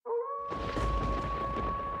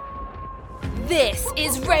This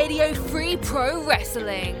is Radio Free Pro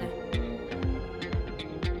Wrestling.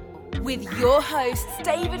 With your hosts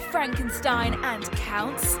David Frankenstein and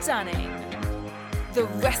Count Stunning. The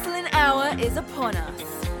Wrestling Hour is upon us.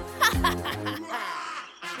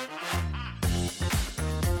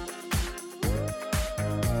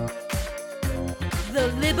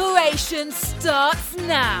 The liberation starts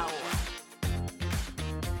now.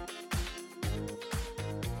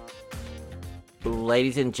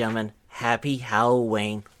 Ladies and gentlemen, happy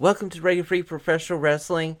Halloween. Welcome to Radio Free Professional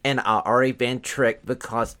Wrestling, and I've already been tricked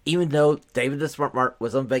because even though David the Smart Mark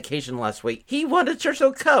was on vacation last week, he won the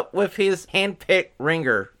Churchill Cup with his hand-picked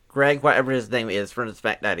ringer, Greg, whatever his name is, from the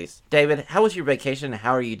Smack Daddies. David, how was your vacation and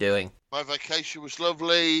how are you doing? My vacation was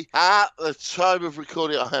lovely. At the time of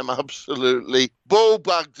recording, I am absolutely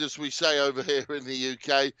ball-bagged, as we say over here in the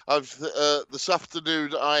UK. This afternoon,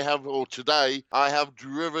 today, I have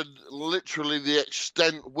driven literally the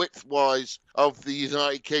extent width-wise of the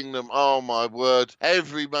United Kingdom. Oh, my word.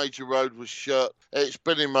 Every major road was shut. It's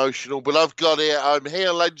been emotional, but I've got here. I'm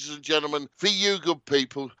here, ladies and gentlemen, for you good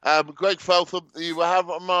people. Greg Feltham, you have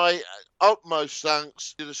my utmost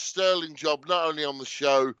thanks. You did a sterling job, not only on the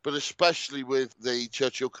show, but especially with the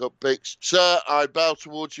Churchill Cup picks. Sir, I bow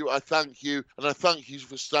towards you. I thank you, and I thank you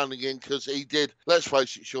for standing in, because he did, let's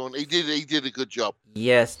face it, Shawn, he did a good job.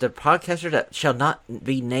 Yes, the podcaster that shall not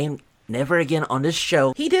be named never again on this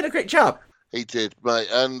show, he did a great job. He did, mate.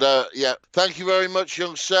 And, thank you very much,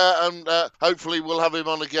 young sir, and hopefully we'll have him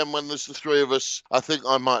on again when there's the three of us. I think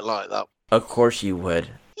I might like that. Of course you would.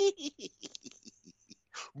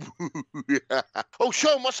 Oh,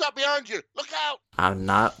 Shawn, what's that behind you? Look out! I'm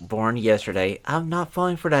not born yesterday. I'm not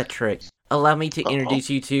falling for that trick. Allow me to introduce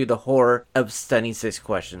you to the horror of Stunning 6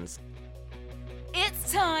 Questions.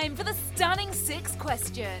 It's time for the Stunning 6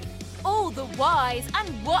 question. All the whys and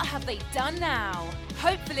what have they done now?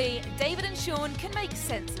 Hopefully, David and Shawn can make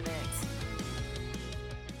sense of it.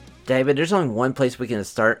 David, there's only one place we can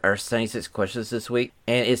start our Stunning 6 Questions this week,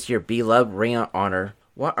 and it's your beloved Ring of Honor.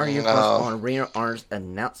 What are your thoughts on Ring of Honor's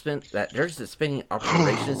announcement that they're suspending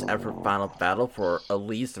operations after Final Battle for at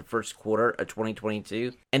least the first quarter of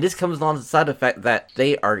 2022? And this comes alongside the fact that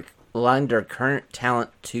they are allowing their current talent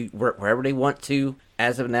to work wherever they want to,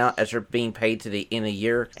 as of now, as they're being paid to the end of the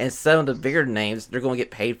year. And some of the bigger names, they're going to get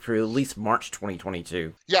paid through at least March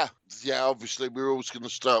 2022. Yeah, obviously, we're always going to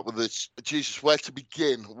start with this. Jesus, where to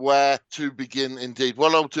begin? Where to begin, indeed?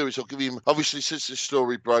 What I'll do is I'll give you, obviously, since this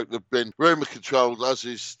story broke, they've been rumour-controlled, as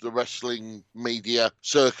is the wrestling media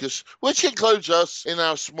circus, which includes us in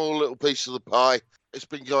our small little piece of the pie. It's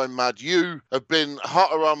been going mad. You have been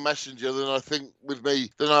hotter on Messenger than I think with me,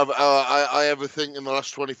 than I ever think in the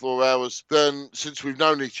last 24 hours, than since we've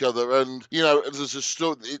known each other. And, you know, there's a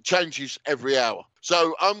story, it changes every hour.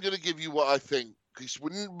 So I'm going to give you what I think. Because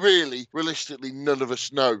really, realistically, none of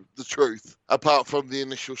us know the truth, apart from the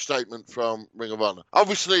initial statement from Ring of Honor.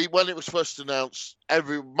 Obviously, when it was first announced,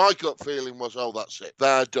 my gut feeling was, oh, that's it.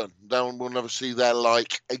 They're done. No one will never see their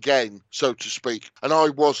like again, so to speak. And I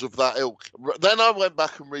was of that ilk. Then I went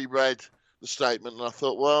back and reread the statement, and I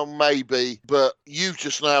thought, well, maybe. But you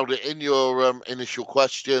just nailed it in your initial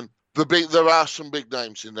question. There are some big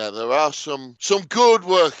names in there. There are some good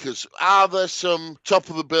workers. Are there some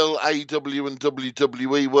top-of-the-bill AEW and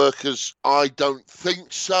WWE workers? I don't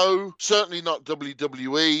think so. Certainly not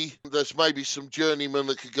WWE. There's maybe some journeymen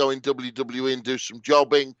that could go in WWE and do some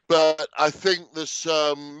jobbing. But I think there's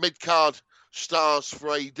some mid-card stars for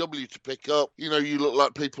AEW to pick up. You know, you look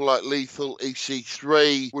like people like Lethal,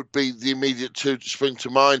 EC3 would be the immediate two to spring to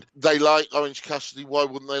mind. They like Orange Cassidy, why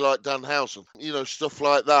wouldn't they like Danhausen? You know, stuff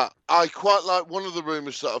like that. I quite like one of the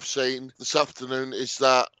rumours that I've seen this afternoon is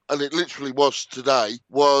that, and it literally was today,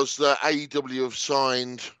 was that AEW have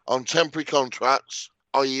signed on temporary contracts,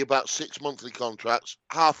 i.e. about 6 monthly contracts,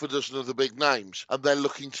 half a dozen of the big names, and they're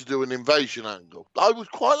looking to do an invasion angle. I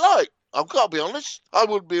would quite like. I've got to be honest. I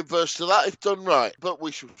wouldn't be averse to that if done right, but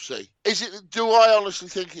we shall see. Do I honestly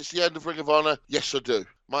think it's the end of Ring of Honor? Yes, I do.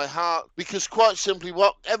 My heart, because quite simply,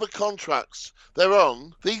 whatever contracts they're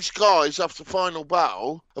on, these guys after Final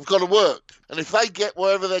Battle have got to work. And if they get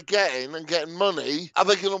wherever they're getting and getting money, are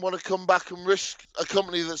they going to want to come back and risk a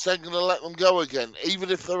company that's then going to let them go again?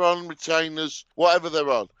 Even if they're on retainers, whatever they're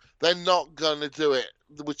on, they're not going to do it.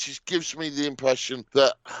 Which gives me the impression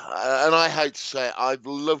that, and I hate to say it, I've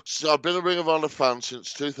been a Ring of Honor fan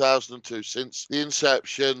since 2002, since the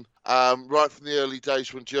inception. right from the early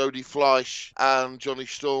days when Jody Fleisch and Johnny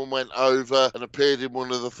Storm went over and appeared in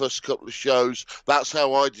one of the first couple of shows. That's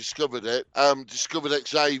how I discovered it. Discovered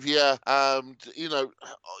Xavier,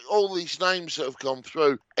 all these names that have gone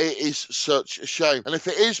through. It is such a shame. And if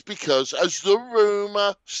it is because, as the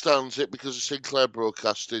rumour stands it, because of Sinclair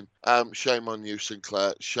Broadcasting, shame on you,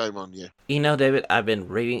 Sinclair. Shame on you. You know, David, I've been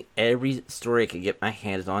reading every story I could get my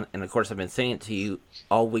hands on, and of course I've been sending it to you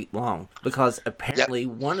all week long, because apparently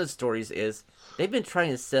one of the stories is they've been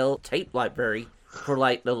trying to sell tape library for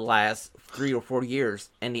like the last 3 or 4 years,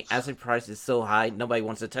 and the asking price is so high nobody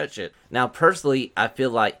wants to touch it. Now, personally, I feel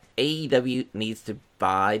like AEW needs to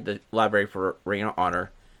buy the library for Ring of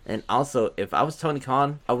Honor. And also, if I was Tony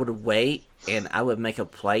Khan, I would wait and I would make a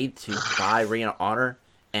play to buy Ring of Honor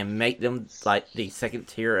and make them like the second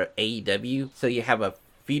tier of AEW, so you have a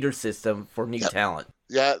feeder system for new talent.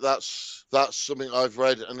 Yeah, that's something I've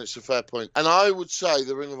read, and it's a fair point. And I would say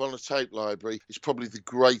the Ring of Honor tape library is probably the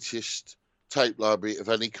greatest tape library of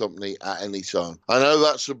any company at any time. I know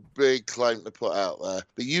that's a big claim to put out there,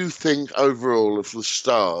 but you think overall of the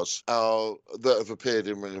stars that have appeared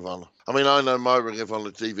in Ring of Honor. I mean, I know my Ring of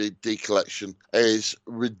Honor DVD collection is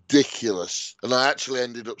ridiculous, and I actually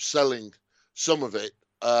ended up selling some of it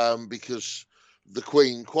because the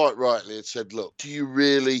Queen quite rightly had said, look,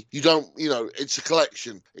 it's a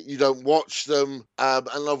collection. You don't watch them. And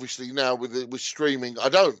obviously now with streaming, I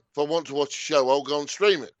don't. If I want to watch a show, I'll go and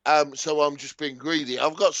stream it. So I'm just being greedy.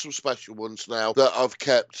 I've got some special ones now that I've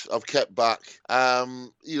kept back.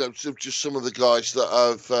 Just some of the guys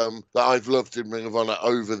that I've loved in Ring of Honor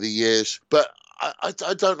over the years. But I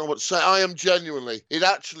don't know what to say. I am genuinely. It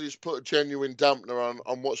actually has put a genuine dampener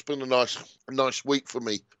on what's been a nice week for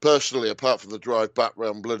me personally, apart from the drive back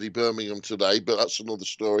round bloody Birmingham today. But that's another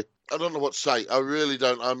story. I don't know what to say. I really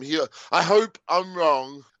don't. I'm here. I hope I'm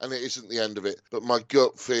wrong and it isn't the end of it. But my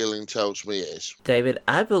gut feeling tells me it is. David,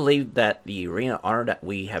 I believe that the Ring of Honor that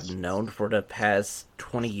we have known for the past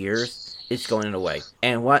 20 years is going away.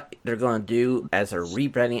 And what they're going to do as a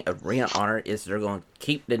rebranding of Ring of Honor is they're going to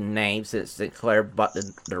keep the name since Sinclair bought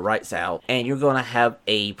the rights out. And you're going to have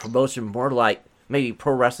a promotion more like maybe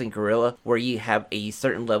Pro Wrestling Guerrilla, where you have a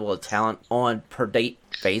certain level of talent on per date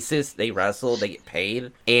basis. They wrestle, they get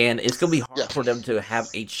paid, and it's going to be hard for them to have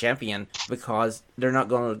a champion because they're not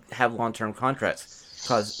going to have long-term contracts,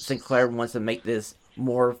 because Sinclair wants to make this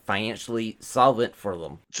more financially solvent for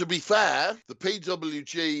them. To be fair, the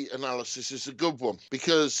PWG analysis is a good one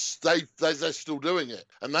because they're still doing it,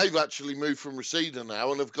 and they've actually moved from Reseda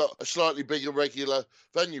now and have got a slightly bigger regular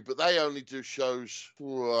venue, but they only do shows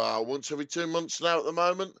once every 2 months now at the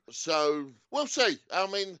moment. So we'll see. I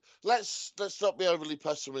mean, let's not be overly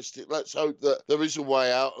pessimistic. Let's hope that there is a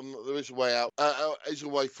way out, and there is a way out. Is a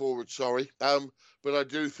way forward. Sorry. But I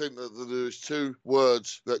do think that there's 2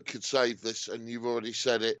 words that could save this, and you've already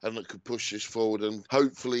said it, and that could push this forward, and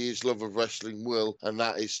hopefully his love of wrestling will, and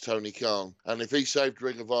that is Tony Khan. And if he saved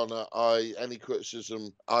Ring of Honor, any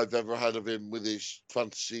criticism I've ever had of him with his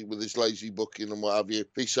fantasy, with his lazy booking and what have you, if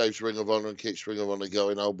he saves Ring of Honor and keeps Ring of Honor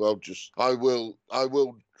going, I will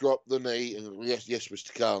drop the knee and yes,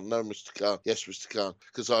 Mr. Khan. No, Mr. Khan. Yes, Mr. Khan.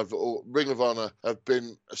 Because Ring of Honor have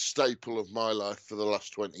been a staple of my life for the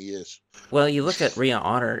last 20 years. Well, you look at Ring of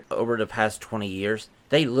Honor over the past 20 years,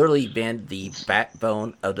 they literally been the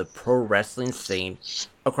backbone of the pro wrestling scene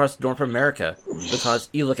across North America, because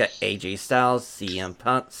you look at AJ Styles, CM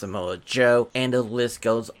Punk, Samoa Joe, and the list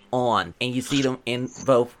goes on. And you see them in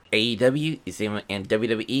both AEW, you see them in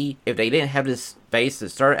WWE. If they didn't have this base to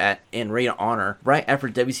start at in Ring of Honor, right after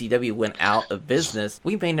WCW went out of business,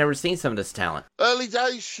 we may never seen some of this talent. Early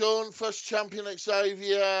days, Shawn, first champion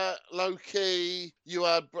Xavier, low key. You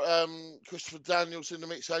had Christopher Daniels in the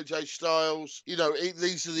mix, AJ Styles.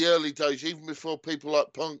 These are the early days, even before people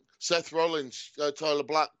like Punk, Seth Rollins, Tyler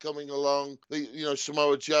Black coming along,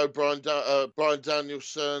 Samoa Joe, Brian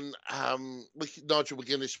Danielson, Nigel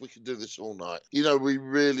McGuinness. We could do this all night. We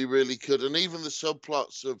really, really could. And even the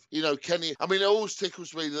subplots of, Kenny. I mean, it always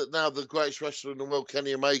tickles me that now the greatest wrestler in the world,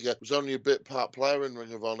 Kenny Omega, was only a bit part player in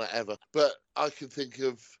Ring of Honor ever. But I can think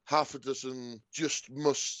of half a dozen just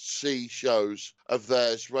must-see shows of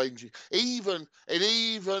theirs ranging. It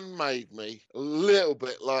even made me a little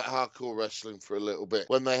bit like hardcore wrestling for a little bit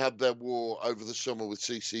when they had their war over the summer with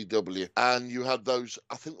CCW. And you had those,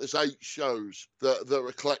 I think there's 8 shows that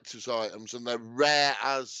are collector's items, and they're rare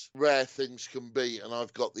as rare things can be. And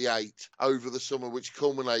I've got the 8 over the summer, which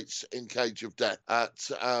culminates in Cage of Death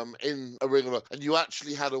in a Ring of Honor. And you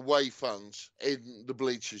actually had away fans in the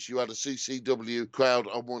bleachers. You had a CCW crowd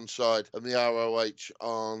on one side and the ROH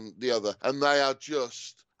on the other. And they are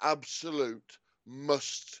just absolute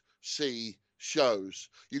must-see shows.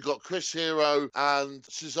 You got Chris Hero and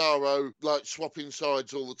Cesaro like swapping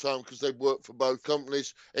sides all the time because they work for both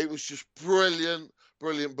companies. It was just brilliant.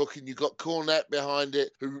 Brilliant booking. You got Cornette behind it,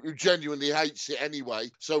 who genuinely hates it anyway.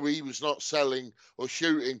 So he was not selling or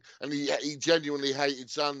shooting, and he genuinely hated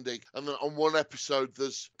Zandig. And then on one episode,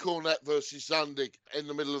 there's Cornette versus Zandig in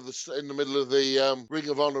the middle of the Ring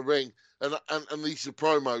of Honor ring, and these are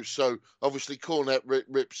promos. So obviously Cornette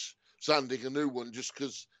rips Zandig a new one just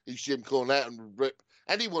because he's Jim Cornette, and rip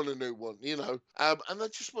anyone a new one, and they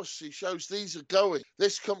just must see shows. These are going.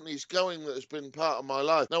 This company is going that has been part of my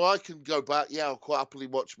life. Now, I can go back. Yeah, I'll quite happily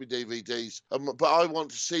watch my DVDs. But I want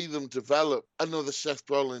to see them develop. Another Seth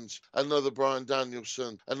Rollins, another Bryan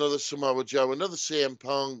Danielson, another Samoa Joe, another CM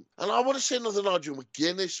Punk. And I want to see another Nigel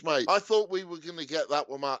McGuinness, mate. I thought we were going to get that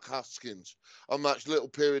with Mark Haskins on that little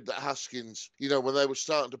period that Haskins, when they were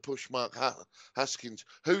starting to push Mark Haskins,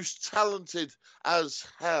 who's talented as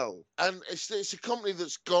hell. And it's a company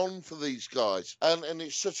that's gone for these guys, and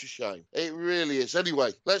it's such a shame. It really is.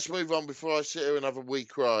 Anyway, let's move on before I sit here and have a wee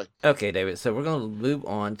cry. Okay, David, so we're going to move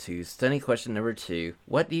on to stunning question number 2.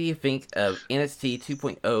 What do you think of NXT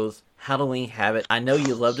 2.0's Halloween Havoc? I know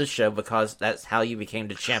you love the show because that's how you became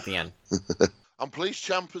the champion. I'm pleased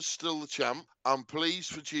Ciampa's still the champ. I'm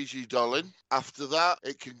pleased for Gigi Dolan. After that,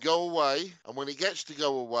 it can go away, and when it gets to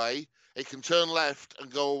go away, it can turn left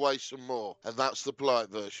and go away some more. And that's the polite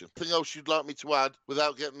version. Anything else you'd like me to add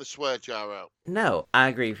without getting the swear jar out? No, I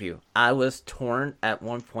agree with you. I was torn at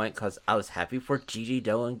one point because I was happy for Gigi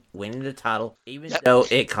Dolan winning the title. Even though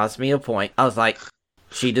it cost me a point, I was like,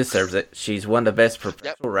 she deserves it. She's one of the best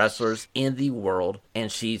professional wrestlers in the world.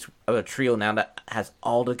 And she's a trio now that has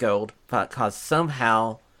all the gold. Because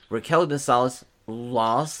somehow Raquel Gonzalez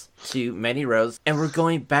lost to Mandy Rose. And we're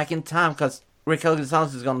going back in time because Raquel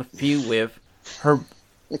Gonzalez is going to feud with her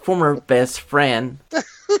former best friend.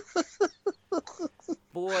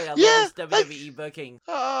 Boy, I love this WWE booking.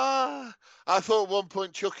 I thought at one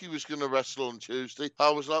point Chucky was going to wrestle on Tuesday.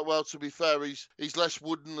 I was like, well, to be fair, he's less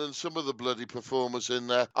wooden than some of the bloody performers in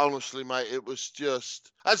there. Honestly, mate, it was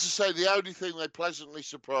just... As I say, the only thing they pleasantly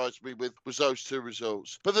surprised me with was those 2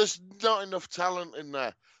 results. But there's not enough talent in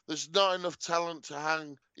there. There's not enough talent to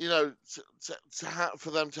hang,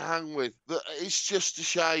 for them to hang with. It's just a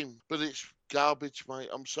shame, but it's garbage, mate.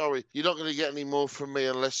 I'm sorry. You're not going to get any more from me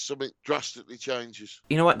unless something drastically changes.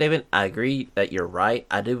 You know what, David? I agree that you're right.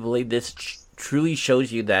 I do believe this truly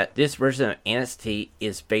shows you that this version of NXT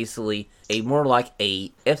is basically more like a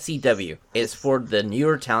FCW. It's for the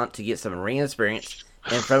newer talent to get some ring experience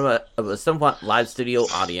in front of a somewhat live studio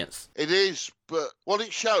audience. It is, but what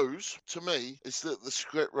it shows to me is that the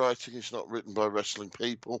script writing is not written by wrestling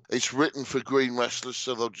people. It's written for green wrestlers,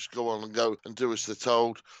 so they'll just go on and go and do as they're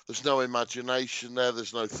told. There's no imagination there.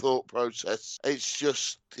 There's no thought process. It's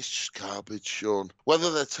just garbage, Shawn.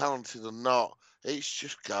 Whether they're talented or not, it's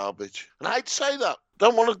just garbage. And I hate to say that.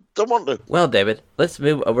 Don't want to. Well, David, let's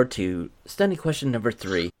move over to stunning question number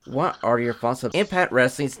 3. What are your thoughts on Impact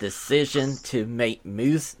Wrestling's decision to make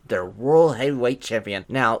Moose their World Heavyweight Champion?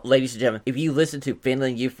 Now, ladies and gentlemen, if you listened to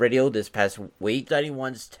Finland Youth Radio this past week,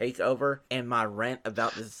 31's takeover and my rant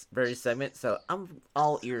about this very segment, so I'm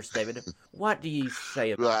all ears, David. What do you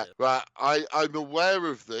say about it? Right. I'm aware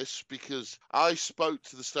of this because I spoke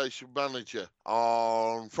to the station manager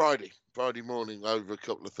on Friday morning over a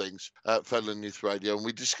couple of things at Fenland Youth Radio, and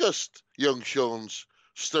we discussed young Shawn's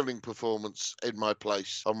stunning performance in my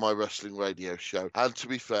place on my wrestling radio show. And to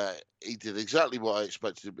be fair, he did exactly what I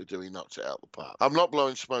expected him to do. He knocked it out of the park. I'm not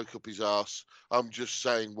blowing smoke up his arse. I'm just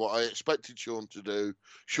saying what I expected Shawn to do.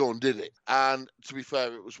 Shawn did it. And to be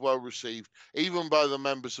fair, it was well received, even by the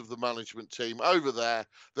members of the management team over there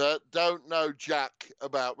that don't know jack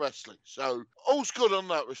about wrestling. So all's good on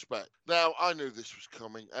that respect. Now, I knew this was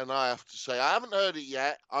coming, and I have to say, I haven't heard it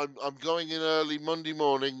yet. I'm going in early Monday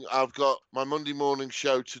morning. I've got my Monday morning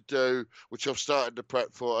show to do, which I've started to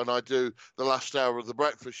prep for, and I do the last hour of the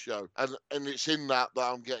breakfast show. And it's in that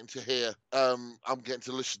I'm getting to hear, I'm getting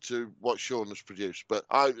to listen to what Shawn has produced. But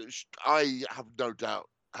I have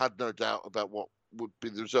had no doubt about what would be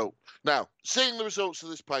the result. Now, seeing the results of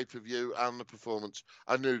this pay-per-view and the performance,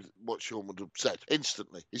 I knew what Shawn would have said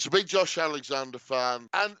instantly. He's a big Josh Alexander fan,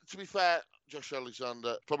 and to be fair, Josh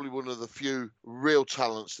Alexander, probably one of the few real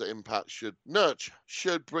talents that Impact should nurture,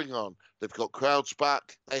 should bring on. They've got crowds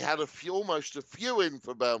back. They had almost a few in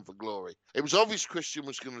for Bound for Glory. It was obvious Christian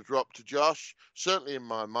was going to drop to Josh. Certainly in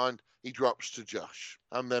my mind, he drops to Josh.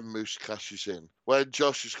 And then Moose cashes in. When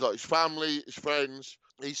Josh has got his family, his friends,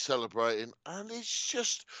 He's celebrating, and it's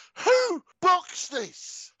just, who books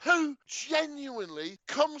this? Who genuinely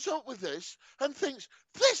comes up with this and thinks,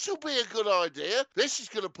 this will be a good idea. This is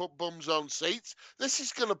going to put bums on seats. This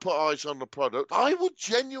is going to put eyes on the product. I would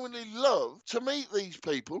genuinely love to meet these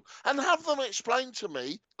people and have them explain to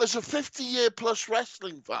me, as a 50-year-plus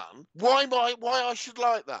wrestling fan, why I should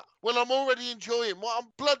like that when I'm already enjoying what I'm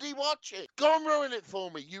bloody watching. Go and ruin it for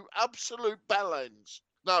me, you absolute bellends.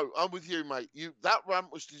 No, I'm with you, mate. That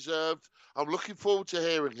rant was deserved. I'm looking forward to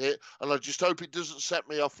hearing it, and I just hope it doesn't set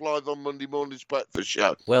me off live on Monday morning's breakfast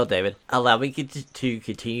show. Well, David, allow me to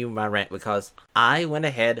continue my rant because I went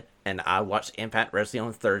ahead and I watched Impact Wrestling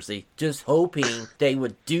on Thursday, just hoping they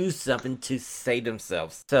would do something to save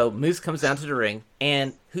themselves. So Moose comes down to the ring,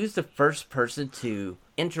 and who's the first person to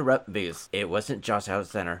interrupt Moose? It wasn't Josh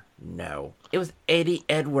Alexander. No. It was Eddie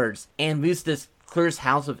Edwards, and Moose just clears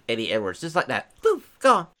house with Eddie Edwards, just like that. Poof,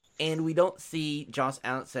 gone. And we don't see Josh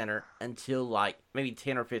Alexander until like maybe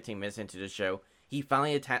 10 or 15 minutes into the show. He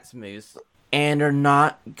finally attacks Moose, and they're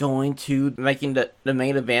not going to making the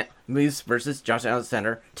main event Moose versus Josh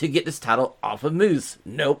Alexander to get this title off of Moose.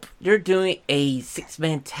 Nope. They're doing a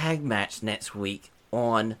 6-man tag match next week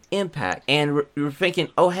on Impact, and we're thinking,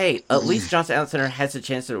 oh hey, at least Josh Alexander has a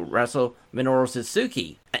chance to wrestle Minoru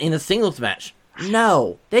Suzuki in a singles match.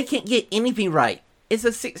 No, they can't get anything right. It's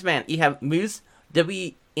a 6-man. You have Moose,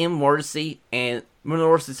 W.M. Morrissey, and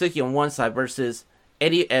Minoru Suzuki on one side versus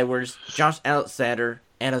Eddie Edwards, Josh Alexander,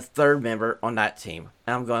 and a third member on that team.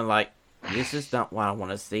 And I'm going like, this is not what I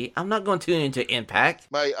want to see. I'm not going to tune into Impact.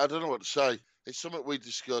 Mate, I don't know what to say. It's something we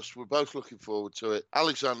discussed. We're both looking forward to it.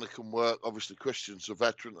 Alexander can work. Obviously, Christian's a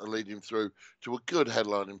veteran to lead him through to a good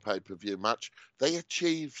headlining pay-per-view match. They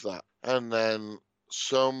achieved that. And then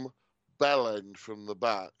some bellend from the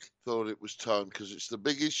back thought it was time because it's the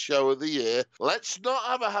biggest show of the year. Let's not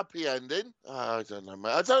have a happy ending. I don't know,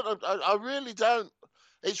 mate. I really don't.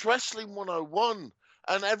 It's Wrestling 101,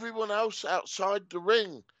 and everyone else outside the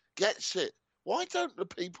ring gets it. Why don't the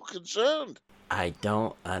people concerned? I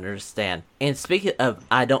don't understand. And speaking of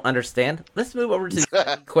I don't understand, let's move over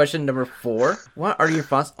to question number 4. What are your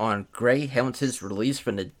thoughts on Greg Hamilton's release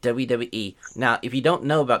from the WWE? Now, if you don't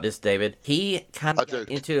know about this, David, he kind of got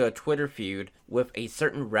into a Twitter feud with a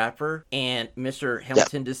certain rapper, and Mr.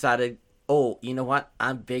 Hamilton decided, oh, you know what?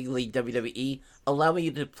 I'm big league WWE. Allow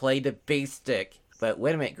me to play the bass stick. But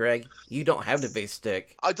wait a minute, Greg, you don't have the bass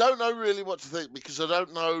stick. I don't know really what to think because I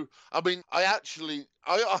don't know. I mean, I actually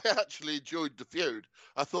enjoyed the feud.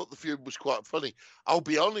 I thought the feud was quite funny. I'll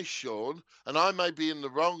be honest, Shawn, and I may be in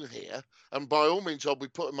the wrong here, and by all means, I'll be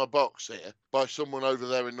putting my box here by someone over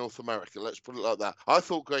there in North America. Let's put it like that. I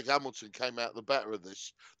thought Greg Hamilton came out the better of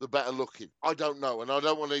this, the better looking. I don't know, and I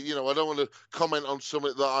don't want to, comment on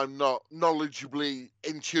something that I'm not knowledgeably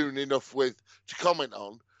in tune enough with to comment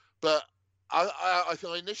on, but I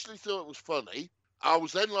initially thought it was funny. I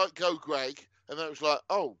was then like, go Greg. And then it was like,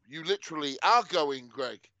 oh, you literally are going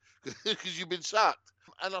Greg because you've been sacked.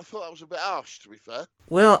 And I thought that was a bit harsh, to be fair.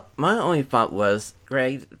 Well, my only thought was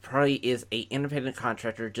Greg probably is an independent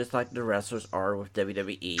contractor just like the wrestlers are with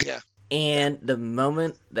WWE. Yeah. And the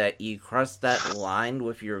moment that you cross that line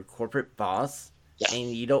with your corporate boss,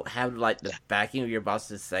 and you don't have like the backing of your boss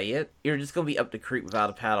to say it, you're just going to be up the creek without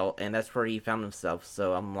a paddle. And that's where he found himself.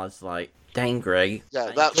 So I'm just like, dang, Greg.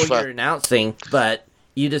 Yeah, that's fair. You're announcing, but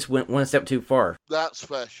you just went one step too far. That's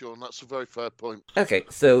fair, Shawn. That's a very fair point. Okay,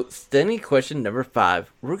 so standing question number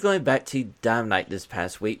 5. We're going back to Dynamite this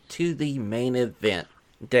past week to the main event.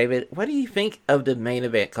 David, what do you think of the main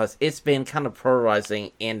event? Because it's been kind of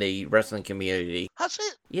polarizing in the wrestling community. Has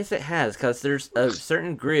it? Yes, it has. Because there's a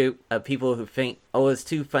certain group of people who think, oh, it's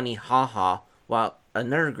too funny, ha-ha. While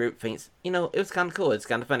another group thinks, it was kind of cool. It's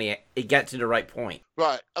kind of funny. It got to the right point.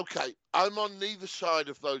 Right, okay. I'm on neither side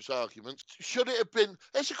of those arguments. Should it have been...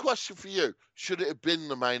 Here's a question for you. Should it have been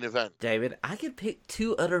the main event? David, I could pick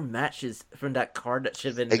 2 other matches from that card that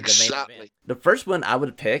should have been the main event. The first one I would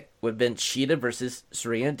have picked would have been Cheetah versus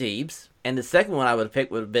Serena Deebs. And the second one I would have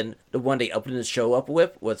picked would have been the one they opened the show up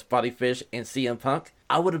with, was Bobby Fish and CM Punk.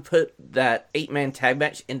 I would have put that 8-man tag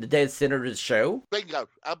match in the dead center of the show. Bingo.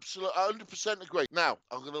 Absolutely. 100% agree. Now,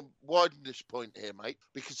 I'm going to widen this point here, mate,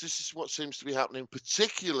 because this is what seems to be happening,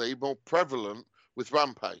 particularly more prevalent with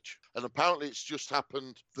Rampage. And apparently it's just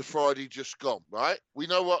happened the Friday just gone, right? We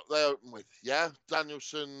know what they open with, yeah?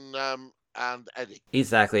 Danielson and Eddie.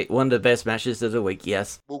 Exactly. One of the best matches of the week,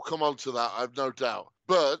 yes. We'll come on to that, I've no doubt.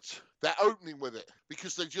 But they're opening with it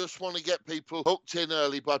because they just want to get people hooked in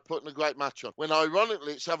early by putting a great match on. When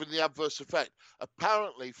ironically, it's having the adverse effect.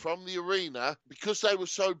 Apparently, from the arena, because they were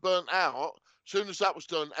so burnt out, As soon as that was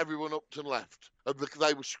done, everyone upped and left. And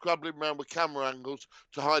they were scrabbling around with camera angles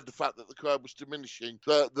to hide the fact that the crowd was diminishing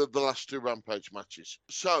the last 2 Rampage matches.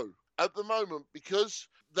 So, at the moment, because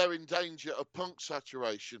they're in danger of Punk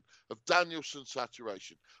saturation, of Danielson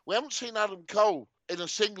saturation, we haven't seen Adam Cole in a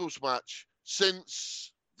singles match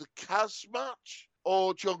since the Kaz match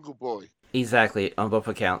or Jungle Boy. Exactly, on both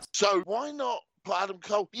accounts. So why not put Adam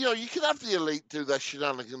Cole? You can have the Elite do their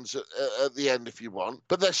shenanigans at the end if you want,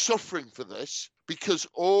 but they're suffering for this because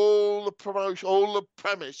all the promotion, all the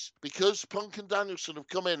premise, because Punk and Danielson have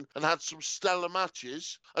come in and had some stellar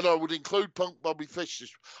matches, and I would include Punk Bobby Fish.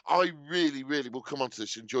 I really, really will come on to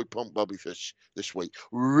this. Enjoyed Punk Bobby Fish this week.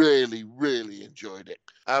 Really, really enjoyed it.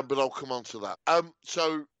 But I'll come on to that.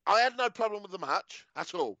 So I had no problem with the match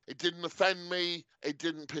at all. It didn't offend me. It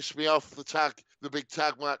didn't piss me off, the big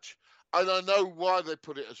tag match. And I know why they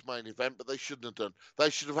put it as main event, but they shouldn't have done. They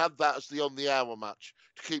should have had that as the on-the-hour match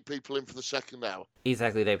to keep people in for the second hour.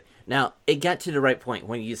 Exactly, Dave. Now, it got to the right point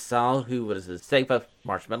when you saw who was the Stay Puft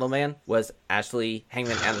Marshmallow Man was actually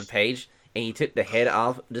Hangman Adam Page, and he took the head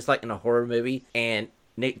off, just like in a horror movie, and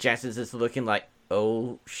Nick Jackson's just looking like,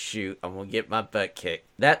 oh, shoot, I'm going to get my butt kicked.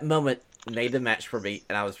 That moment made the match for me,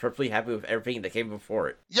 and I was perfectly happy with everything that came before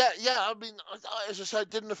it. Yeah. I mean, as I said, it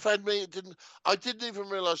didn't offend me. I didn't even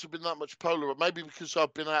realise there'd been that much Polaroid. Maybe because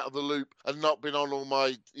I've been out of the loop and not been on all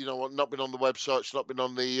my, not been on the websites, not been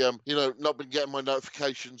on the, not been getting my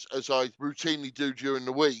notifications as I routinely do during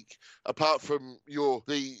the week. Apart from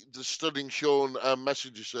the stunning Shawn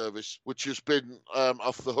messenger service, which has been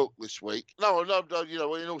off the hook this week. No,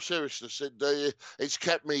 in all seriousness, it's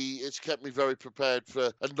kept me very prepared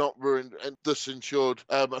for and not ruined, and thus ensured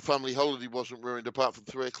a family holiday wasn't ruined. Apart from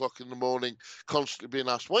 3 o'clock in the morning, constantly being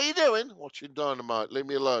asked, "What are you doing?" "Watching Dynamite. Leave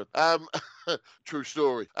me alone." True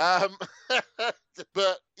story.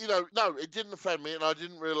 But no, it didn't offend me, and I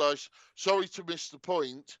didn't realise. Sorry to miss the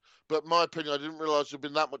point. But my opinion, I didn't realise there'd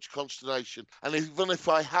been that much consternation. And even if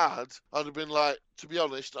I had, I'd have been like, to be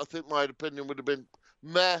honest, I think my opinion would have been,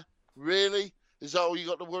 meh, really? Is that all you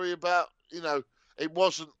got to worry about? It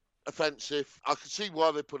wasn't offensive. I can see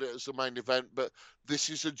why they put it as the main event, but this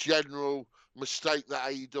is a general mistake that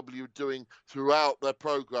AEW are doing throughout their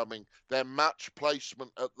programming. Their match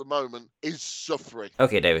placement at the moment is suffering.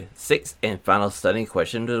 Okay, David. 6th and final stunning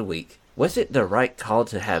question of the week. Was it the right call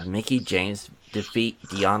to have Mickie James defeat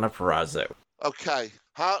Deonna Purrazzo? Okay,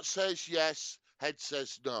 heart says yes, head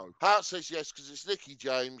says no. Heart says yes because it's Mickie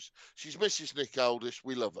James. She's Mrs. Nick Aldis.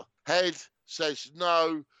 We love her. Head says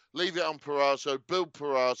no. Leave it on Purrazzo, build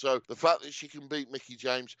Purrazzo. The fact that she can beat Mickie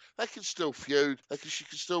James, they can still feud. She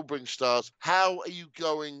can still bring stars. How are you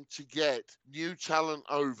going to get new talent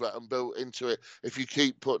over and built into it if you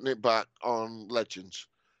keep putting it back on legends?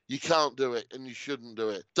 You can't do it, and you shouldn't do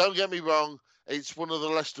it. Don't get me wrong. It's one of the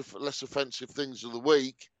less offensive things of the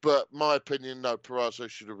week, but my opinion, no, Purrazzo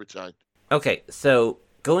should have retained. Okay, so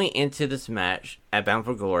going into this match at Bound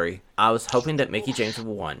for Glory, I was hoping that Mickie James would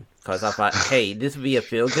win, because I thought, hey, this would be a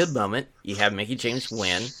feel-good moment. You have Mickie James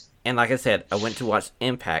win, and like I said, I went to watch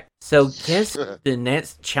Impact. So guess the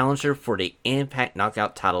next challenger for the Impact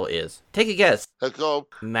Knockout title is. Take a guess. Go.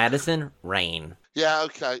 Madison Rayne. Yeah,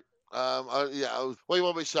 okay. What do you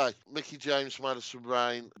want me to say? Mickie James, Madison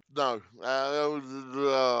Rayne? No.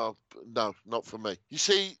 No, not for me. You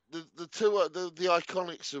see, the two, the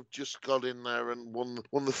Iconics have just got in there and won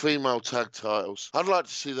the female tag titles. I'd like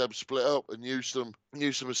to see them split up and use them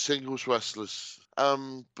as singles wrestlers.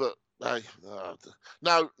 But hey,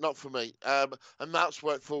 no, not for me. And that's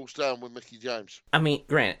where it falls down with Mickie James. I mean,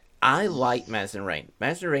 granted, I like Madison Rayne.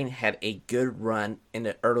 Madison Rayne had a good run in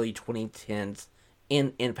the early 2010s.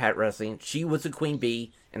 In Impact Wrestling. She was a queen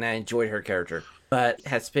bee, and I enjoyed her character, but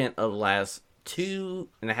has spent the last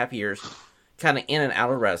 2.5 years kind of in and out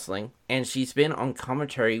of wrestling, and she's been on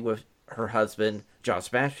commentary with her husband, Josh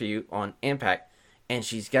Matthew, on Impact, and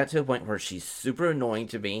she's got to a point where she's super annoying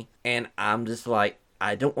to me, and I'm just like,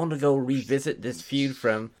 I don't want to go revisit this feud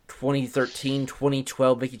from 2013,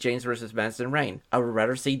 2012, Mickie James versus Madison Rayne. I would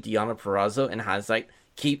rather see Deonna Purrazzo, in hindsight,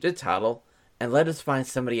 keep the title, and let us find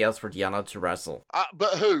somebody else for Deonna to wrestle.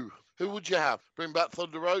 But who? Who would you have? Bring back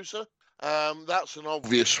Thunder Rosa? That's an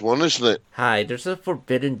obvious one, isn't it? Hi, there's a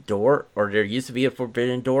forbidden door, or there used to be a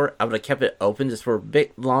forbidden door. I would have kept it open just for a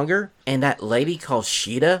bit longer. And that lady called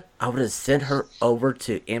Sheeta, I would have sent her over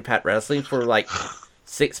to Impact Wrestling for like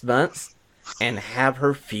 6 months and have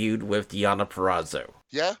her feud with Deonna Purrazzo.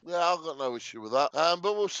 Yeah, I've got no issue with that.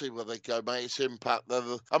 But we'll see where they go, mate. It's Impact.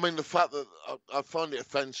 I mean, the fact that I find it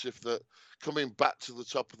offensive that coming back to the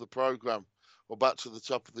top of the programme or back to the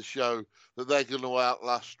top of the show, that they're going to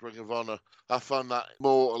outlast Ring of Honor. I find that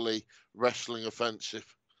mortally wrestling offensive.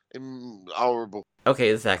 Horrible. Okay,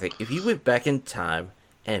 exactly. If you went back in time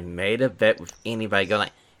and made a bet with anybody, going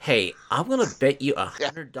like, "Hey, I'm gonna bet you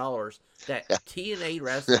 $100 that Yeah. TNA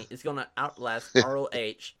wrestling is gonna outlast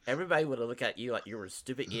ROH," everybody would have looked at you like you were a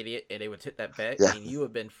stupid idiot, and they would take that bet, Yeah. and you would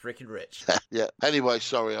have been freaking rich. Yeah. Anyway,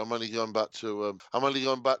 sorry, I'm only going back to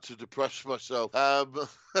depress myself. I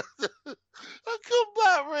come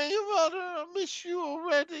back, Ring of Honor. I miss you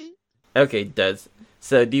already. Okay, Duds.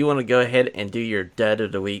 So, do you want to go ahead and do your dud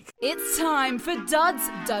of the week? It's time for Dud's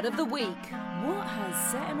Dud of the Week. What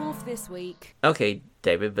has set him off this week? Okay,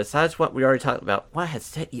 David. Besides what we already talked about, what has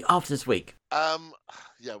set you off this week?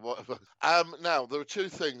 Yeah, whatever. Now there are two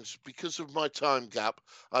things. Because of my time gap,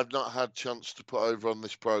 I've not had chance to put over on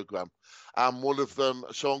this program. One of them,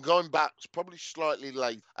 so I'm going back probably slightly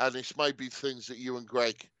late, and this may be things that you and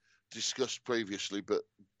Greg discussed previously, but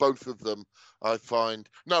both of them I find,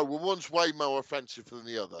 one's way more offensive than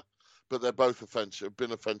the other, but they're both offensive,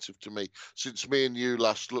 been offensive to me since me and you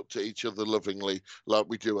last looked at each other lovingly like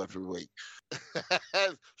we do every week.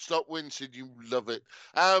 Stop wincing, you love it.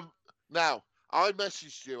 Now, I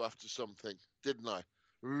messaged you after something, didn't I?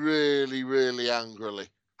 Really, really angrily,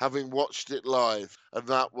 having watched it live, and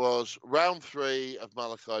that was round 3 of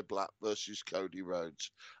Malachi Black versus Cody Rhodes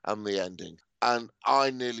and the ending. And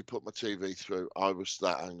I nearly put my TV through. I was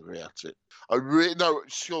that angry at it. No,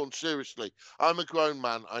 Shawn, seriously, I'm a grown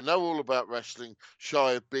man. I know all about wrestling,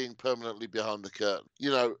 shy of being permanently behind the curtain.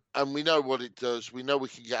 And we know what it does. We know we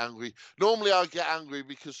can get angry. Normally I get angry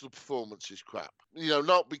because the performance is crap.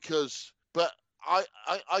 Not because, but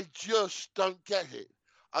I just don't get it.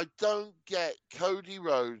 I don't get Cody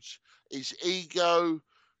Rhodes, his ego.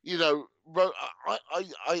 I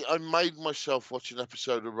made myself watch an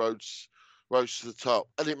episode of Rhodes to the Top,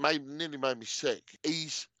 and it nearly made me sick.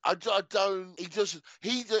 Even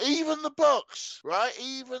the Bucks, right?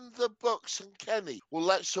 Even the Bucks and Kenny will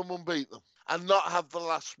let someone beat them and not have the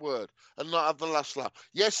last word and not have the last laugh.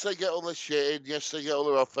 Yes, they get all their shit in. Yes, they get all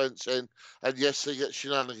their offense in. And yes, they get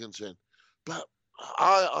shenanigans in. But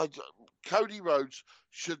Cody Rhodes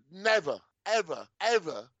should never, ever,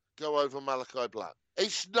 ever go over Malachi Black.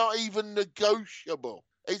 It's not even negotiable.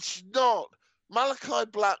 It's not. Malachi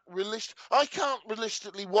Black, I can't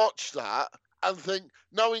realistically watch that and think,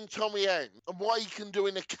 knowing Tommy End and what he can do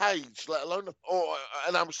in a cage, let alone or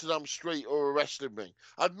an Amsterdam street or a wrestling ring.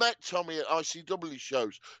 I've met Tommy at ICW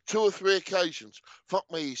shows 2 or 3 occasions. Fuck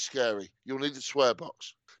me, he's scary. You'll need a swear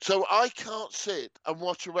box. So I can't sit and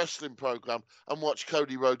watch a wrestling program and watch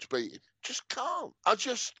Cody Rhodes beat him. Just can't. I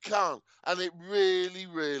just can't. And it really,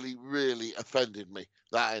 really, really offended me,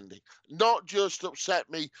 that ending. Not just upset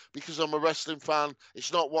me because I'm a wrestling fan.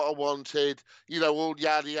 It's not what I wanted. All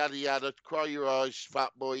yada, yada, yada. Cry your eyes,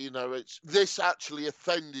 fat boy. This actually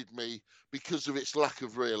offended me because of its lack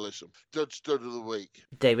of realism. Dud of the week.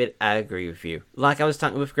 David, I agree with you. Like I was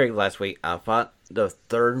talking with Greg last week, I thought the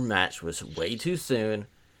third match was way too soon.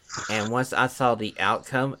 And once I saw the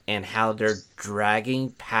outcome and how they're dragging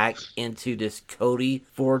Pac into this Cody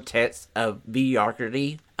vortex of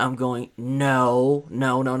mediocrity, I'm going, no,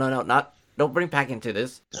 don't bring Pac into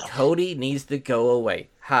this. Cody needs to go away.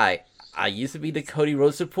 Hi, I used to be the Cody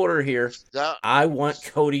Rhodes supporter here. Yeah. I want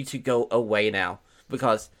Cody to go away now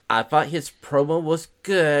because I thought his promo was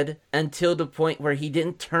good until the point where he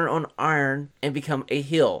didn't turn on Iron and become a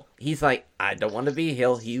heel. He's like, I don't want to be a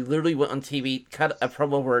heel. He literally went on TV, cut a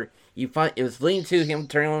promo where you thought it was leading to him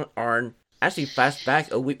turning on Iron. Actually, fast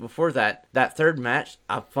back a week before that third match,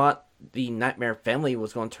 I thought the Nightmare Family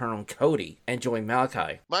was going to turn on Cody and join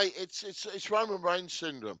Malachi. Mate, it's Roman Reigns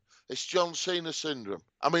syndrome. It's John Cena syndrome.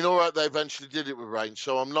 I mean, all right, they eventually did it with Reigns,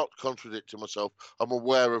 so I'm not contradicting myself. I'm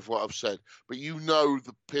aware of what I've said. But you know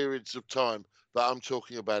the periods of time that I'm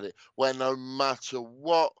talking about it, where no matter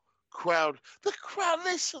what the crowd,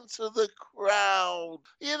 listen to the crowd.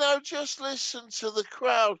 Just listen to the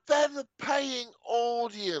crowd. They're the paying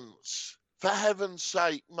audience. For heaven's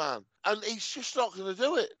sake, man. And he's just not going to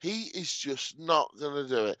do it. He is just not going to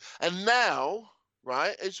do it. And now,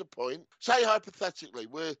 right, is a point. Say hypothetically,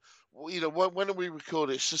 when are we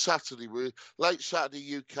recording? It's a Saturday. We're late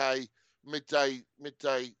Saturday UK, midday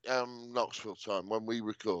Knoxville time when we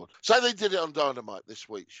record. Say they did it on Dynamite this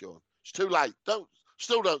week, Shawn. It's too late.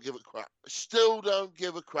 Still don't give a crap. Still don't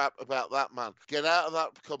give a crap about that man. Get out of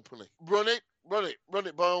that company. Run it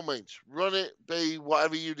by all means. Run it, be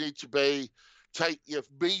whatever you need to be. Take your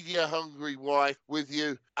media-hungry wife with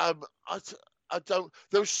you. I don't.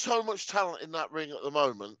 There's so much talent in that ring at the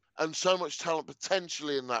moment, and so much talent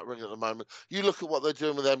potentially in that ring at the moment. You look at what they're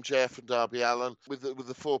doing with MJF and Darby Allin, with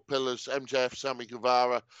the four pillars, MJF, Sammy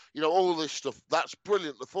Guevara, all this stuff. That's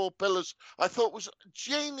brilliant. The four pillars, I thought, was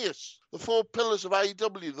genius. The four pillars of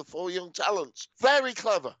AEW, the four young talents. Very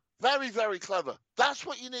clever. Very, very clever. That's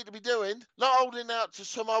what you need to be doing, not holding out to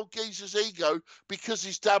some old geezer's ego because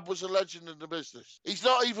his dad was a legend in the business. He's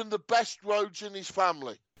not even the best Rhodes in his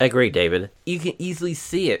family. Agree, David. You can easily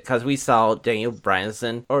see it because we saw Brian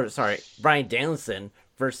Danielson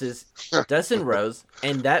versus Dustin Rhodes,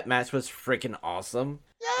 and that match was freaking awesome.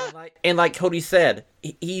 Yeah. And like Cody said,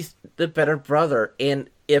 he's the better brother,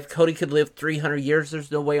 and if Cody could live 300 years,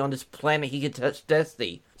 there's no way on this planet he could touch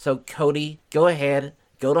Dusty. So Cody, go ahead.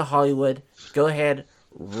 Go to Hollywood. Go ahead.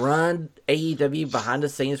 Run AEW behind the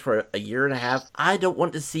scenes for a year and a half. I don't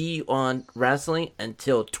want to see you on wrestling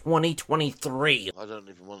until 2023. I don't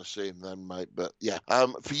even want to see him then, mate. But yeah,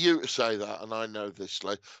 for you to say that, and I know this,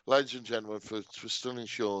 ladies and gentlemen, for Stunning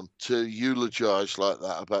Shawn to eulogise like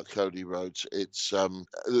that about Cody Rhodes, it's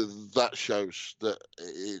that shows that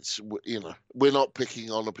it's we're not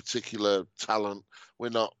picking on a particular talent. We're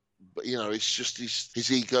not, it's just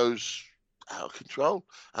his ego's out of control,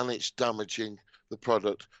 and it's damaging the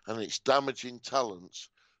product, and it's damaging talents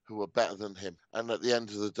who are better than him. And at the end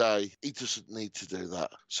of the day, he doesn't need to do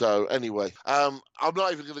that. So anyway, I'm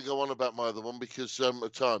not even going to go on about my other one because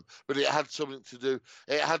of time, but it had something to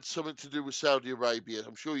do with Saudi Arabia.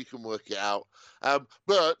 I'm sure you can work it out.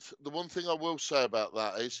 But the one thing I will say about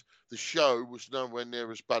that is the show was nowhere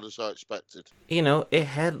near as bad as I expected. It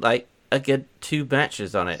had like a good 2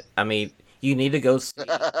 matches on it. I mean, you need to go see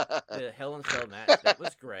the Hell in a Cell match. That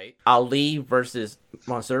was great. Ali versus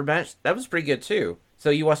Monster match. That was pretty good too. So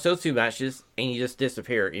you watch those 2 matches and you just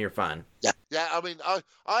disappear and you're fine. Yeah. I mean, I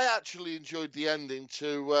actually enjoyed the ending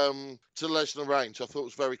to Lesnar Reigns. I thought it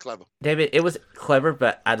was very clever. David, it was clever,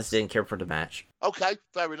 but I just didn't care for the match. Okay,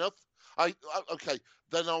 fair enough. Okay,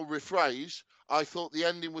 then I'll rephrase. I thought the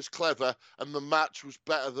ending was clever and the match was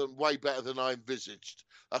way better than I envisaged.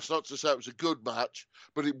 That's not to say it was a good match,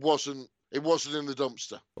 but it wasn't in the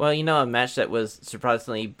dumpster. Well, a match that was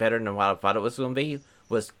surprisingly better than what I thought it was going to be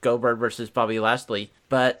was Goldberg versus Bobby Lashley.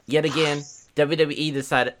 But yet again, WWE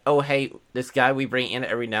decided, oh, hey, this guy we bring in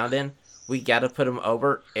every now and then, we got to put him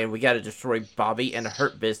over and we got to destroy Bobby and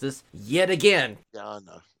Hurt Business yet again. Yeah,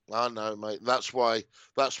 I know, mate. That's why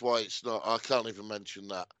it's not. I can't even mention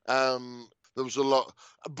that. There was a lot,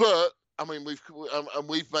 but I mean,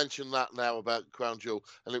 we've mentioned that now about Crown Jewel,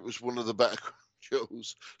 and it was one of the better Crown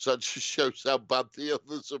Jewels. So it just shows how bad the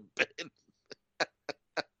others have been.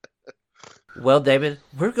 Well, David,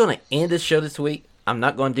 we're going to end this show this week. I'm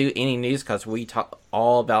not going to do any news because we talked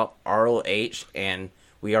all about ROH, and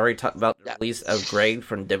we already talked about the release of Greg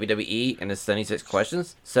from WWE and his 76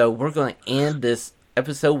 questions. So we're going to end this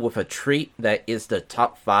episode with a treat that is the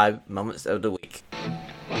top 5 moments of the week.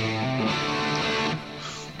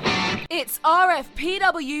 It's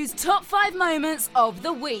RFPW's top 5 moments of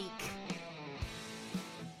the week.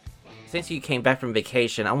 Since you came back from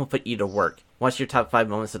vacation, I'm going to put you to work. What's your top 5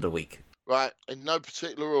 moments of the week? Right, in no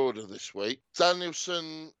particular order this week.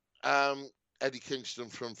 Danielson, Eddie Kingston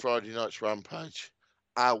from Friday Night's Rampage.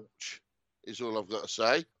 Ouch, is all I've got to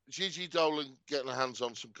say. Gigi Dolan getting her hands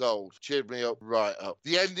on some gold. Cheered me up right up.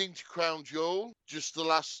 The ending to Crown Jewel, just the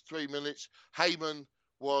last 3 minutes. Heyman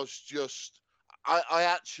was just... I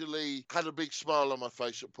actually had a big smile on my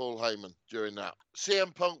face at Paul Heyman during that.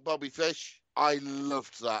 CM Punk, Bobby Fish. I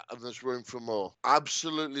loved that, and there's room for more.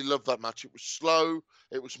 Absolutely loved that match. It was slow,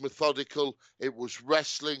 it was methodical, it was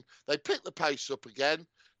wrestling. They picked the pace up again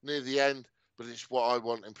near the end, but it's what I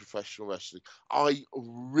want in professional wrestling. I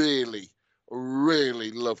really, really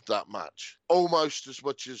loved that match. Almost as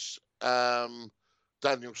much as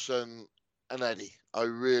Danielson and Eddie. I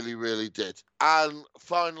really, really did. And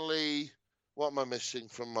finally... what am I missing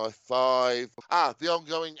from my 5? The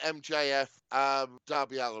ongoing MJF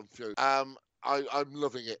Darby Allin feud. I'm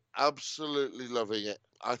loving it. Absolutely loving it.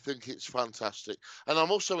 I think it's fantastic. And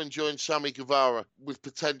I'm also enjoying Sammy Guevara with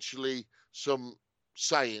potentially some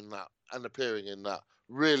say in that and appearing in that.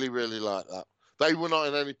 Really, really like that. They were not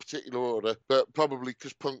in any particular order, but probably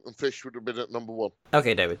because Punk and Fish would have been at number 1.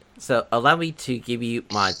 Okay, David. So allow me to give you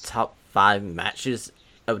my top 5 matches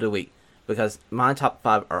of the week. Because my top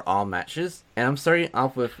 5 are all matches. And I'm starting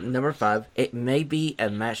off with number 5. It may be a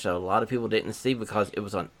match that a lot of people didn't see because it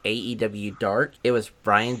was on AEW Dark. It was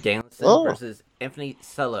Bryan Danielson versus Anthony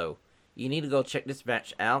Solo. You need to go check this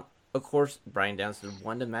match out. Of course, Bryan Danielson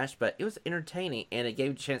won the match, but it was entertaining. And it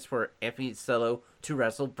gave a chance for Anthony Solo to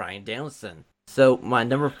wrestle Bryan Danielson. So my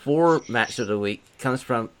number 4 match of the week comes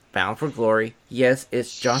from Bound for Glory. Yes,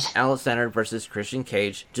 it's Josh Alexander versus Christian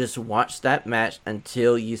Cage. Just watch that match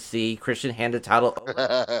until you see Christian hand the title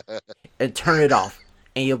over and turn it off.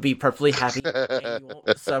 And you'll be perfectly happy, and you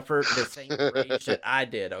won't suffer the same rage that I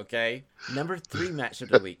did, okay? Number 3 match of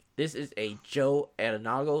the week. This is a Joe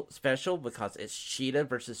Ananago special because it's Cheetah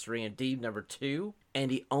versus Serena Deeb, number 2.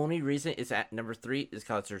 And the only reason it's at number 3 is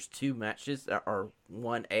because there's 2 matches that are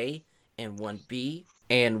 1A and 1B.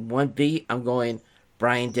 And 1B, I'm going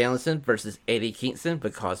Bryan Danielson versus Eddie Kingston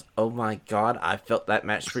because, oh my god, I felt that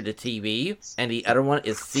match for the TV. And the other one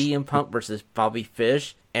is CM Punk versus Bobby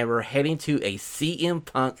Fish. And we're heading to a CM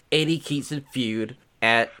Punk Eddie Kingston feud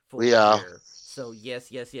at Full Gear. So yes,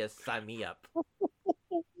 sign me up.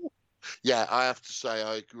 Yeah, I have to say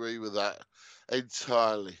I agree with that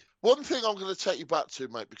entirely. One thing I'm going to take you back to,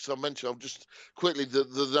 mate, because I mentioned, I'm just quickly,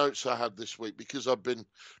 the notes I had this week, because I've been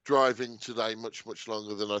driving today much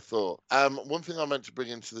longer than I thought. One thing I meant to bring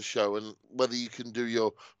into the show, and whether you can do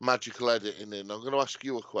your magical editing in, I'm going to ask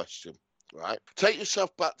you a question. Right, take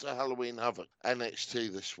yourself back to Halloween Havoc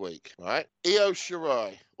NXT this week. Right, Io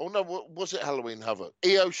Shirai. Oh no, was it Halloween Havoc?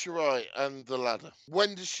 Io Shirai and the ladder.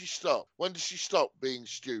 When does she stop? When does she stop being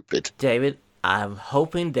stupid? David, I'm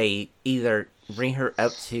hoping they either bring her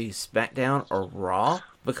up to SmackDown or Raw,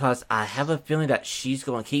 because I have a feeling that she's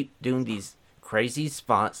going to keep doing these crazy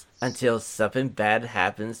spots until something bad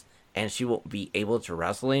happens and she won't be able to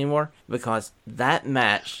wrestle anymore, because that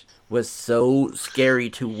match was so scary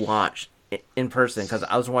to watch in person, because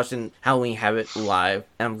I was watching Halloween Havoc live,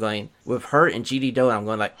 and I'm going, with her and GD Doe, and I'm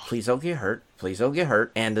going like, please don't get hurt,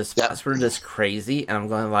 and the spots were just crazy, and I'm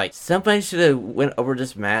going like, somebody should have went over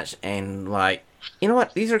this match and like, you know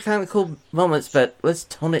what, these are kind of cool moments, but let's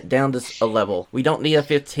tone it down to a level. We don't need a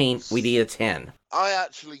 15, we need a 10. I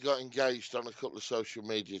actually got engaged on a couple of social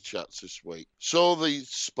media chats this week. Saw the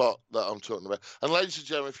spot that I'm talking about. And ladies and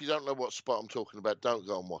gentlemen, if you don't know what spot I'm talking about, don't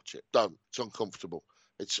go and watch it. Don't. It's uncomfortable.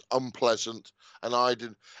 It's unpleasant. And I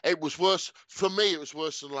didn't. It was worse. For me, it was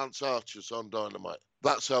worse than Lance Archer's on Dynamite.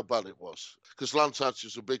 That's how bad it was. Because Lance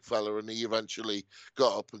Archer's a big fella, and he eventually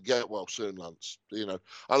got up and get well soon, Lance. You know,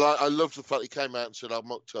 I love the fact he came out and said, I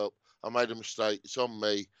mucked up. I made a mistake. It's on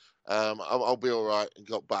me. I'll be all right, and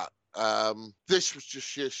got back. This was just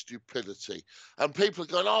sheer stupidity, and people are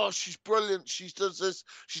going, oh, she's brilliant, she does this,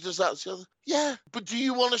 she does that, the other. Yeah, but do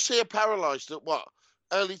you want to see her paralyzed at what,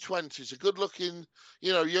 early 20s, a good looking,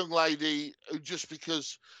 you know, young lady who, just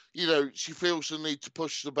because, you know, she feels the need to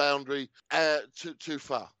push the boundary too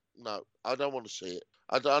far? No, I don't want to see it.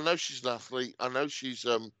 I know she's an athlete, I know she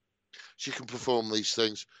can perform these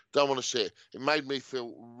things. Don't want to see it. It made me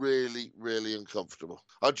feel really, really uncomfortable.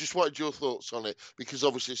 I just wanted your thoughts on it, because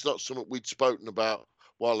obviously it's not something we'd spoken about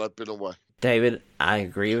while I've been away. David, I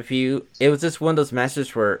agree with you. It was just one of those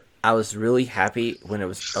matches where I was really happy when it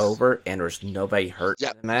was over and there was nobody hurt in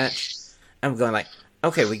the match. I'm going like,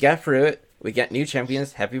 okay, we got through it. We got new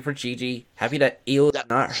champions. Happy for Gigi. Happy that Eel is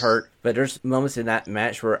not hurt. But there's moments in that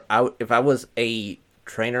match where if I was a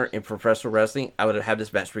trainer in professional wrestling, I would have had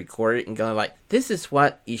this match recorded and going like, this is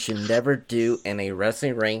what you should never do in a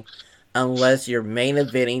wrestling ring unless you're main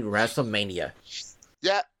eventing WrestleMania.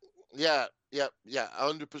 Yeah,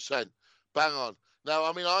 100%. Bang on. Now,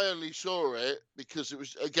 I mean, I only saw it because it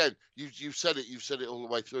was, again, you've said it all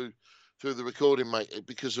the way through the recording, mate,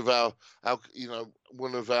 because of our you know,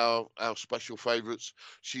 one of our special favourites.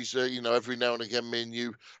 She's, you know, every now and again, me and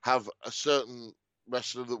you have a certain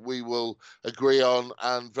wrestler that we will agree on,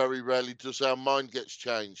 and very rarely does our mind gets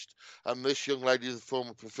changed. And this young lady, the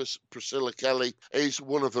former Priscilla Kelly, is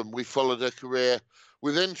one of them. We followed her career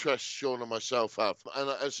with interest, Shawn and myself have. And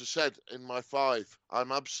as I said in my 5,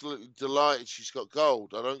 I'm absolutely delighted she's got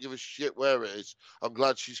gold. I don't give a shit where it is. I'm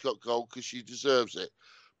glad she's got gold because she deserves it.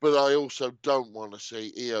 But I also don't want to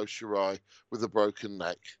see Io Shirai with a broken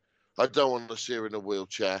neck. I don't want to see her in a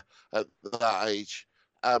wheelchair at that age.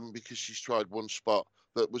 Because she's tried one spot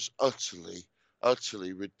that was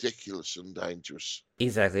utterly ridiculous and dangerous.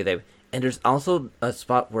 Exactly, Dave. And there's also a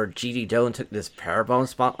spot where GD Dolan took this powerbomb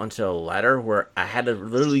spot onto a ladder where I had to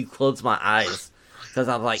literally close my eyes because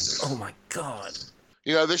I was like, oh my god.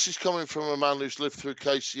 You know, this is coming from a man who's lived through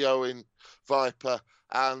KCO in Viper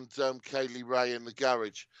and Kaylee Ray in the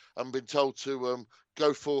Garage, and been told to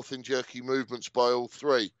go forth in jerky movements by all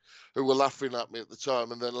 3, who were laughing at me at the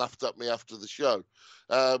time and then laughed at me after the show,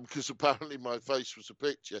 because apparently my face was a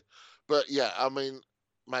picture. But yeah, I mean,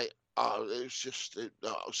 mate, it was just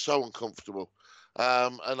so uncomfortable,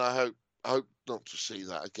 and I hope not to see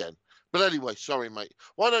that again. But anyway, sorry, mate.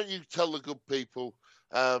 Why don't you tell the good people,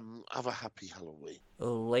 have a happy Halloween?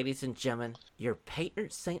 Ladies and gentlemen, your patron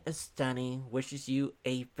saint of stunning wishes you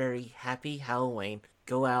a very happy Halloween.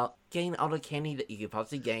 go out, gain all the candy that you can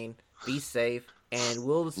possibly gain, be safe, and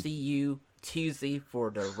we'll see you Tuesday for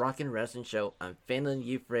the Rockin' Wrestling Show on Finland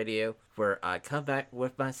Youth Radio, where I come back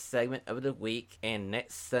with my segment of the week. And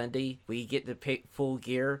next Sunday, we get to pick Full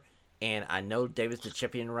Gear. And I know David's the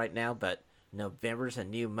champion right now, but November's a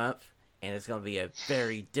new month, and it's going to be a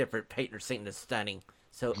very different Painter Saint the Stunning.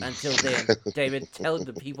 So until then, David, tell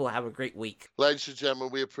the people have a great week. Ladies and gentlemen,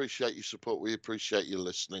 we appreciate your support. We appreciate you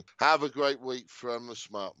listening. Have a great week from the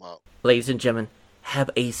Smart Mark. Ladies and gentlemen, have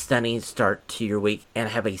a stunning start to your week, and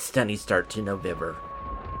have a stunning start to November.